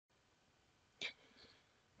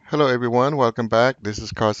Hello everyone, welcome back. This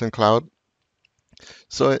is Carson Cloud.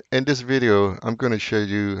 So in this video, I'm going to show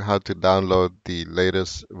you how to download the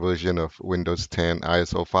latest version of Windows 10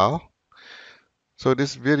 ISO file. So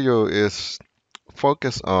this video is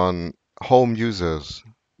focused on home users,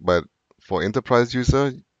 but for enterprise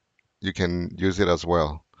user, you can use it as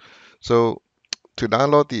well. So to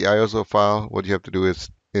download the ISO file, what you have to do is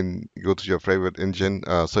go to your favorite engine,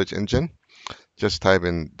 search engine, just type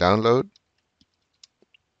in download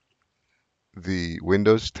the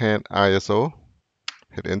Windows 10 ISO,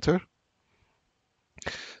 hit enter.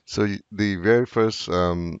 So the very first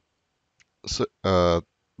so, the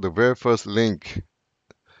very first link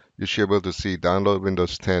you should be able to see download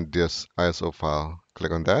Windows 10 disk ISO file.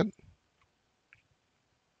 Click on that,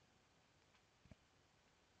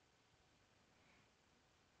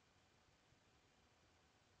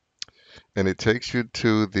 and it takes you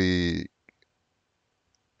to the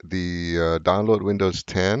download Windows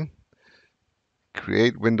 10,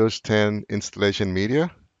 create Windows 10 installation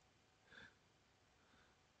media,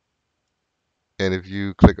 and if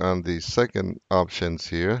you click on the second options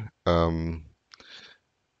here,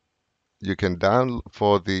 you can down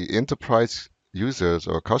for the enterprise users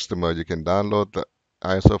or customer, you can download the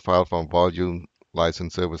ISO file from Volume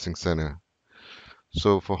License Servicing Center.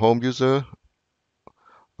 So for home user,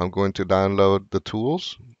 I'm going to download the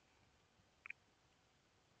tools.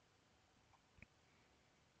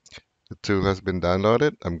 The tool has been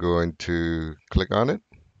downloaded. I'm going to click on it.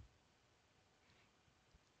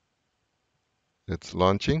 It's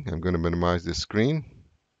launching. I'm going to minimize the screen.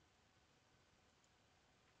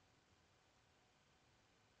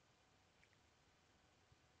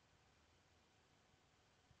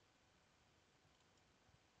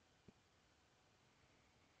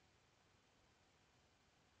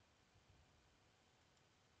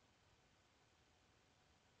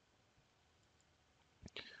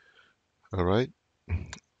 All right.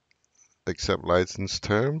 Accept license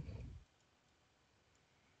term.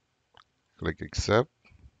 Click accept.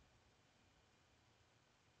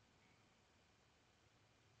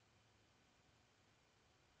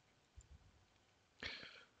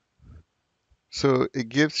 So it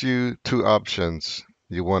gives you two options.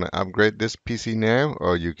 You want to upgrade this PC now,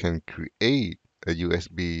 or you can create a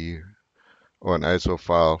USB or an ISO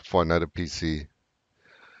file for another PC.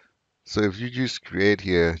 So if you just create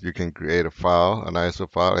here, you can create a file, an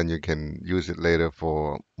ISO file, and you can use it later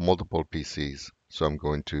for multiple PCs. So I'm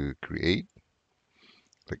going to create,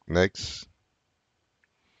 click next.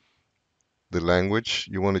 The language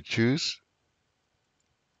you want to choose,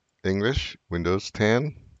 English, Windows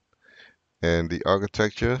 10, and the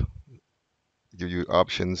architecture, give you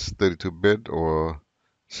options 32-bit or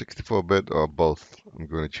 64-bit or both. I'm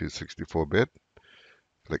going to choose 64-bit.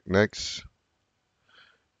 Click next.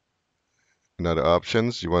 Another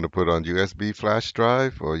options, you want to put on USB flash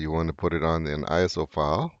drive or you want to put it on an ISO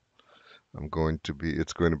file. It's going to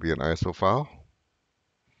be an ISO file.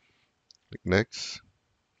 Click next.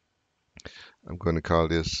 I'm going to call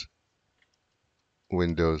this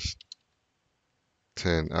Windows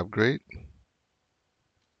 10 upgrade.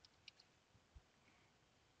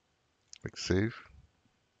 Click save.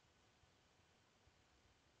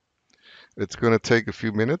 It's going to take a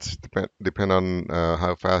few minutes, depend on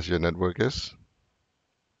how fast your network is.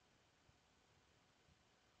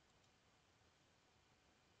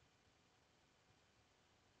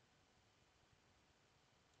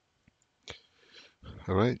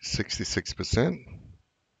 All right, 66%,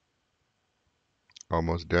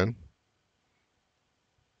 almost done.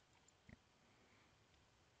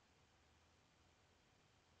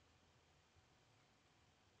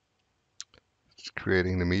 It's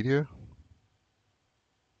creating the media.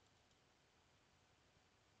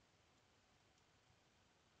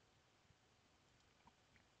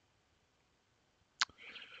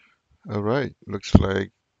 All right, looks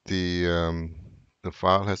like the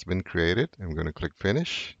file has been created. I'm going to click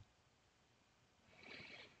finish.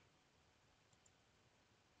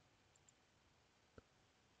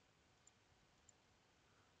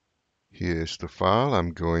 Here's the file.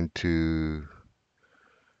 I'm going to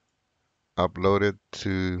upload it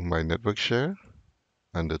to my network share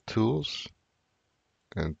under tools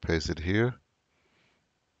and paste it here.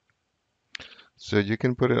 So you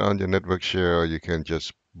can put it on your network share or you can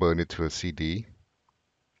just burn it to a CD.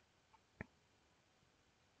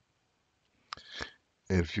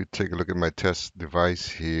 If you take a look at my test device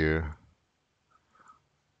here,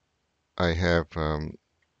 I have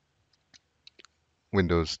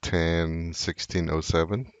Windows 10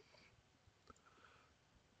 1607.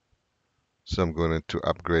 So I'm going to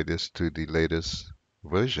upgrade this to the latest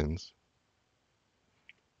versions.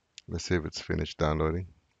 Let's see if it's finished downloading.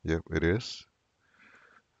 Yep, it is.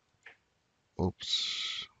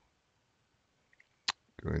 Oops.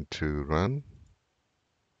 Going to run.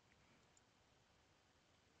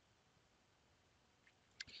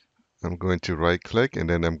 I'm going to right click and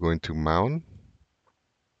then I'm going to mount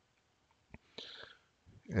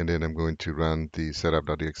and then I'm going to run the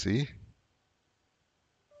setup.exe.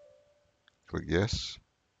 Click yes.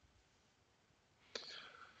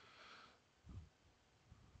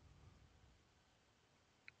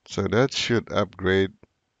 So that should upgrade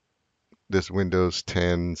this Windows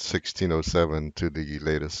 10 1607 to the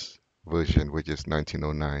latest version, which is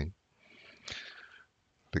 1909.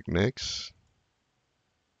 Click next.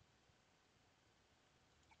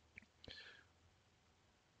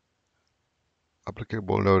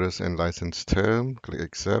 Applicable notice and license term. Click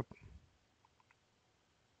accept.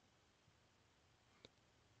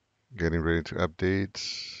 Getting ready to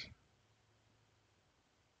update.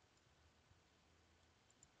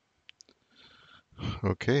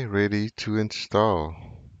 Okay, ready to install.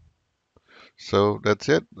 So that's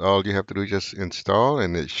it. All you have to do is just install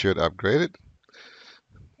and it should upgrade it.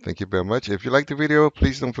 Thank you very much. If you like the video,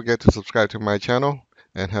 please don't forget to subscribe to my channel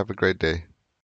and have a great day.